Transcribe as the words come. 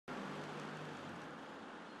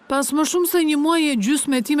Pas më shumë se një muaj e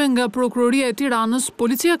gjysmë hetime nga Prokuroria e Tiranës,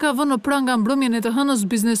 policia ka vënë në pranga mbrëmjen e të hënës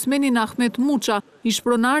biznesmenin Ahmet Mucën,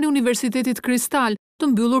 ish-pronari Universitetit Kristal, të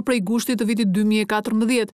mbyllur prej gushtit të vitit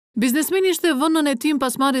 2014. Biznesmeni ishte vënë në hetim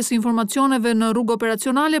pas marrjes informacioneve në rrugë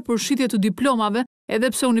operacionale për shitje të diplomave,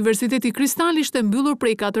 edhe pse Universiteti Kristal ishte mbyllur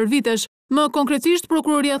prej 4 vitesh. Më konkretisht,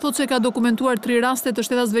 prokuroria thotë se ka dokumentuar 3 raste të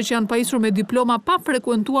shtetasve që janë pajisur me diploma pa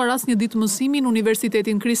frekuentuar asnjë ditë mësimi në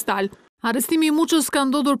Universitetin Kristal. Arrestimi i Mucës ka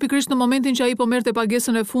ndodhur pikërisht në momentin që ai po merrte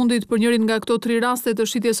pagesën e fundit për njërin nga këto 3 raste të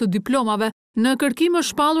shitjes së diplomave. Në kërkim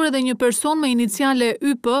është shpallur edhe një person me iniciale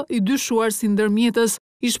YP, i dyshuar si ndërmjetës.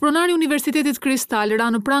 Ish-pronari Universitetit Kristal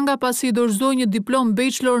ra në pranga pasi i dorëzoi një diplom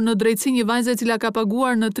bachelor në drejtësi një vajze e cila ka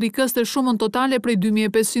paguar në 3 këste shumën totale prej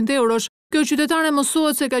 2500 eurosh. Kjo qytetare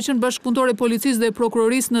mësohet se ka qenë bashkëpunëtore e policisë dhe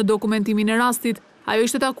prokurorisë në dokumentimin e rastit. Ajo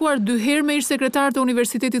ishte takuar 2 herë me ish-sekretarët e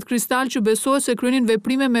Universitetit Kristal që besohet se kryenin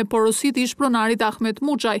veprime me porositë e ish-pronarit Ahmet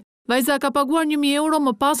Mucën. Vajza ka paguar 1000 euro,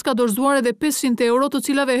 më pas ka dorëzuar edhe 500 euro, të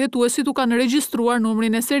cilave hetuesit u kanë regjistruar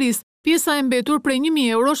numrin e serisë. Pjesa e mbetur prej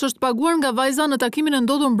 1000 eurosh është paguar nga vajza në takimin e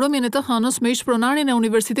ndodhur mbrëmjen e të hënës me ish-pronarin e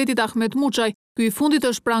Universitetit Ahmet Mucën. Ky i fundit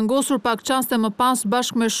është prangosur pak çaste më pas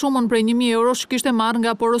bashkë me shumën prej 1000 eurosh që kishte marrë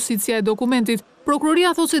nga porositësia e dokumentit.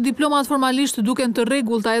 Prokuroria thotë se diplomat formalisht duken të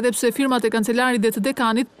rregullta edhe pse firmat e kancelarit dhe të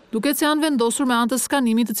dekanit duket se janë vendosur me anë të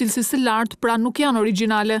skanimit të cilësisë së lartë, pra nuk janë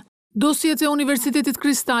origjinale. Dosjet e Universitetit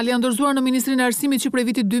Kristal janë dorëzuar në Ministrinë e Arsimit që prej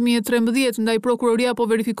vitit 2013, ndaj prokuroria po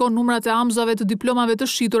verifikon numrat e amzave të diplomave të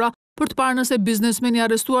shitura për të parë nëse biznesmeni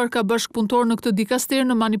arrestuar ka bashkëpunëtor në këtë dikaster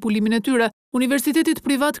në manipulimin e tyre. Universitetit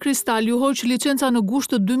privat Kristal ju hoq licenca në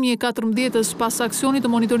gusht të 2014 pas aksionit të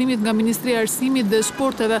monitorimit nga Ministria e Arsimit dhe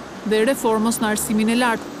Sporteve dhe reformës në arsimin e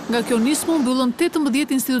lartë. Nga kjo nismë mbyllën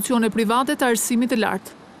 18 institucione private të arsimit të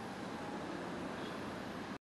lartë.